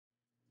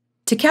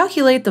To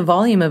calculate the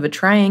volume of a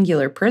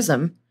triangular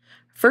prism,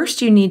 first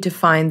you need to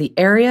find the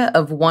area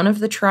of one of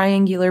the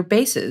triangular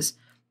bases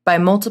by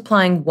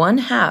multiplying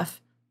 1/2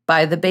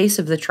 by the base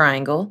of the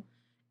triangle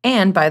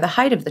and by the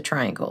height of the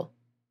triangle.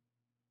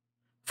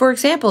 For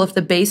example, if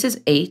the base is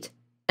 8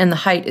 and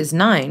the height is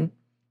 9,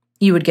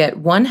 you would get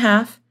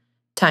 1/2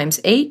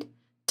 times 8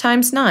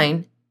 times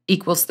 9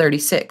 equals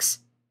 36.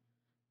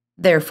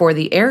 Therefore,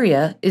 the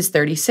area is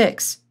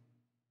 36.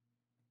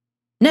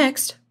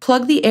 Next,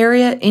 plug the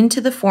area into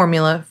the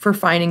formula for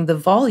finding the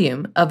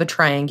volume of a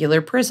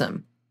triangular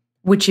prism,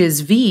 which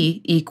is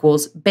V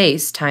equals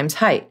base times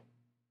height,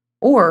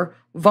 or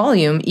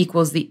volume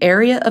equals the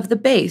area of the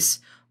base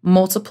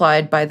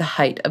multiplied by the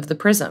height of the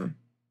prism.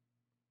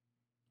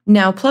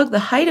 Now plug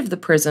the height of the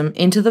prism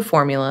into the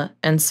formula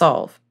and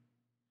solve.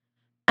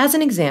 As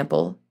an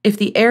example, if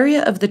the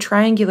area of the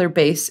triangular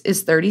base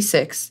is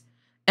 36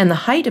 and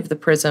the height of the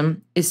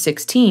prism is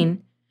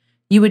 16,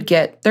 you would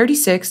get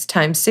 36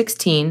 times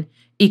 16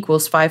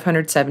 equals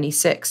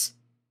 576.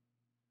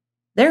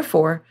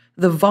 Therefore,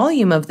 the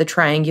volume of the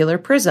triangular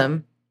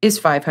prism is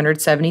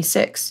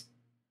 576.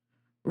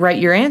 Write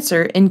your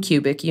answer in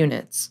cubic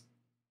units.